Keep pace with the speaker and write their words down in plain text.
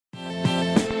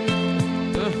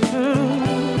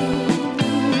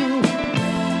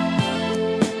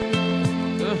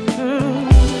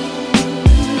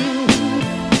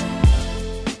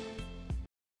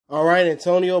right,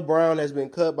 Antonio Brown has been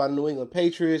cut by the New England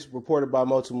Patriots, reported by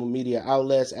multiple media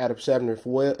outlets. Adam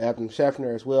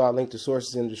Schefter as well. I'll link the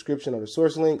sources in the description or the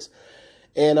source links.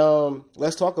 And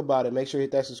let's talk about it. Make sure you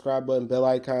hit that subscribe button, bell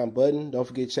icon button. Don't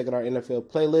forget to check out our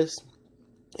NFL playlist,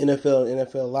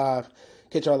 NFL Live.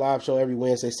 Catch our live show every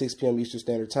Wednesday, 6 p.m. Eastern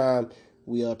Standard Time.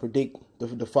 We predict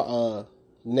the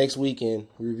next week and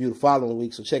review the following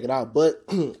week, so check it out. But,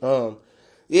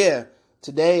 yeah,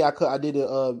 today I did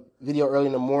a video early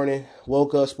in the morning.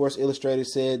 Woke up, Sports Illustrated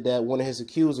said that one of his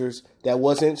accusers that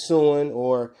wasn't suing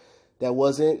or that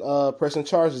wasn't pressing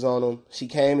charges on him, she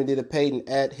came and did a painting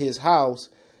at his house,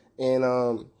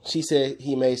 and she said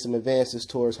he made some advances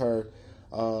towards her.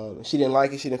 She didn't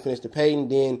like it. She didn't finish the painting.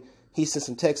 Then he sent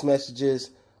some text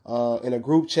messages in a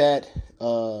group chat,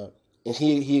 and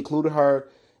he included her,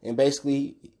 and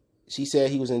basically she said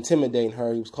he was intimidating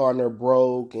her. He was calling her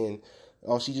broke, and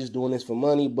oh, she's just doing this for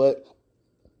money. But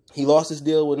he lost his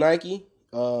deal with Nike.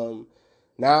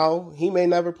 Now he may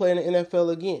never play in the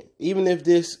NFL again. Even if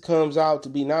this comes out to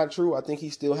be not true, I think he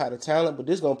still had a talent, but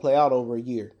this is gonna play out over a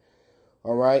year.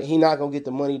 All right, he's not gonna get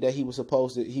the money that he was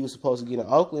supposed to get in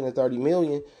Oakland at $30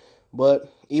 million.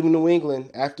 But even New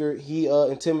England, after he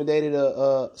intimidated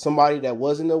somebody that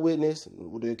wasn't a witness,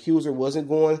 the accuser wasn't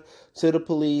going to the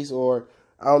police, or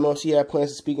I don't know if she had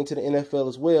plans to speak into the NFL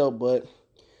as well. But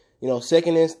you know,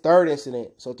 second and third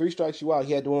incident, so 3 strikes you out.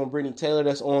 He had the one with Brittany Taylor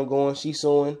that's ongoing, she's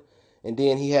suing, and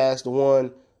then he has the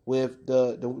one with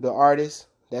the artist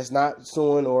that's not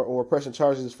suing or pressing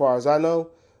charges, as far as I know.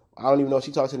 I don't even know if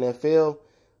she talked to the NFL.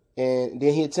 And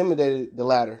then he intimidated the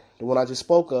latter, the one I just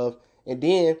spoke of, and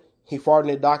then he farted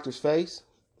in the doctor's face.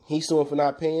 He's suing for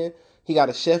not paying. He got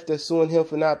a chef that's suing him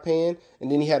for not paying. And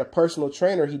then he had a personal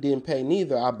trainer he didn't pay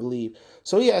neither, I believe.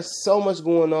 So he has so much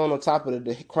going on top of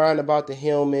the crying about the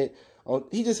helmet.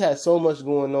 He just had so much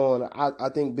going on. I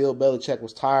think Bill Belichick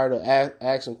was tired of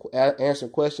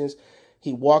answering questions.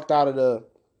 He walked out of the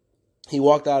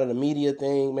media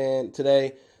thing, man,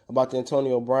 today about the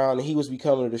Antonio Brown, and he was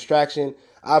becoming a distraction.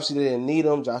 Obviously, they didn't need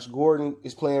him. Josh Gordon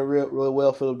is playing really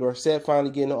well. Philip Dorsett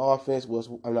finally getting the offense.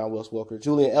 I'm not Wes Welker.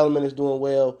 Julian Edelman is doing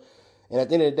well. And at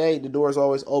the end of the day, the door is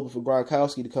always open for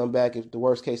Gronkowski to come back if the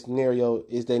worst-case scenario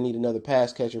is they need another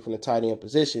pass catcher from the tight end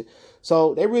position.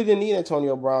 So they really didn't need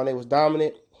Antonio Brown. They was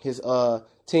dominant. His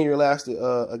tenure lasted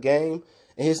a game.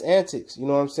 And his antics, you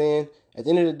know what I'm saying? At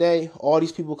the end of the day, all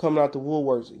these people coming out the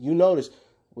woodworks. You notice,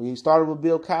 when you started with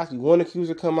Bill Cosby, one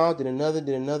accuser come out, then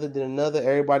another.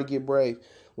 Everybody get brave.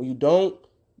 When you don't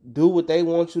do what they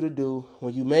want you to do,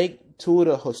 when you make 2 of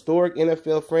the historic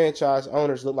NFL franchise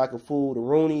owners look like a fool, the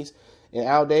Rooneys and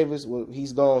Al Davis, well,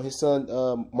 he's gone. His son,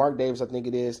 Mark Davis, I think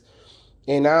it is.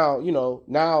 And now,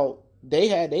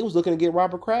 they was looking to get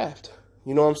Robert Kraft.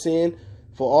 You know what I'm saying?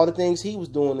 For all the things he was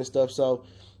doing and stuff. So,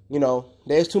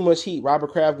 there's too much heat.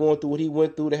 Robert Kraft going through what he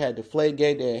went through. They had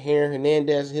Deflategate. They had Aaron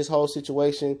Hernandez, his whole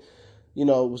situation. It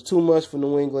was too much for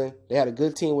New England. They had a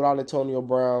good team without Antonio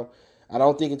Brown. I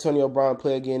don't think Antonio Brown will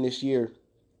play again this year.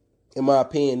 In my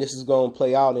opinion, this is going to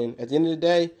play out. And at the end of the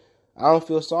day, I don't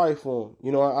feel sorry for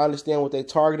him. I understand what they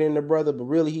targeting the brother, but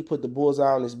really he put the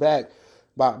bullseye on his back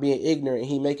by being ignorant. And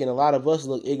he making a lot of us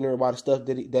look ignorant about the stuff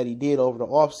that he did over the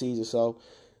offseason. So,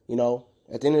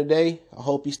 at the end of the day, I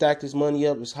hope he stacked his money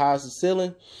up as high as the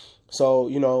ceiling. So,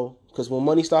 because when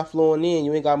money start flowing in,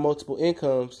 you ain't got multiple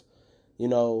incomes,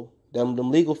 them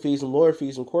legal fees and lawyer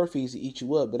fees and court fees to eat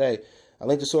you up. But hey, I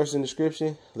link the source in the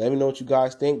description. Let me know what you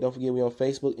guys think. Don't forget, we on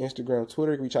Facebook, Instagram,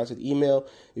 Twitter. Reach out to the email.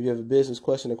 If you have a business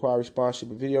question, inquiry,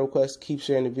 sponsorship, or video request, keep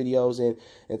sharing the videos. And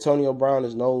Antonio Brown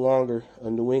is no longer a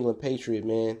New England Patriot,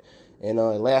 man. And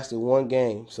it lasted 1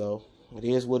 game. So it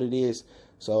is what it is.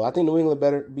 So I think New England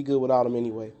better be good without him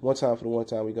anyway. One time for the one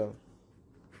time we go.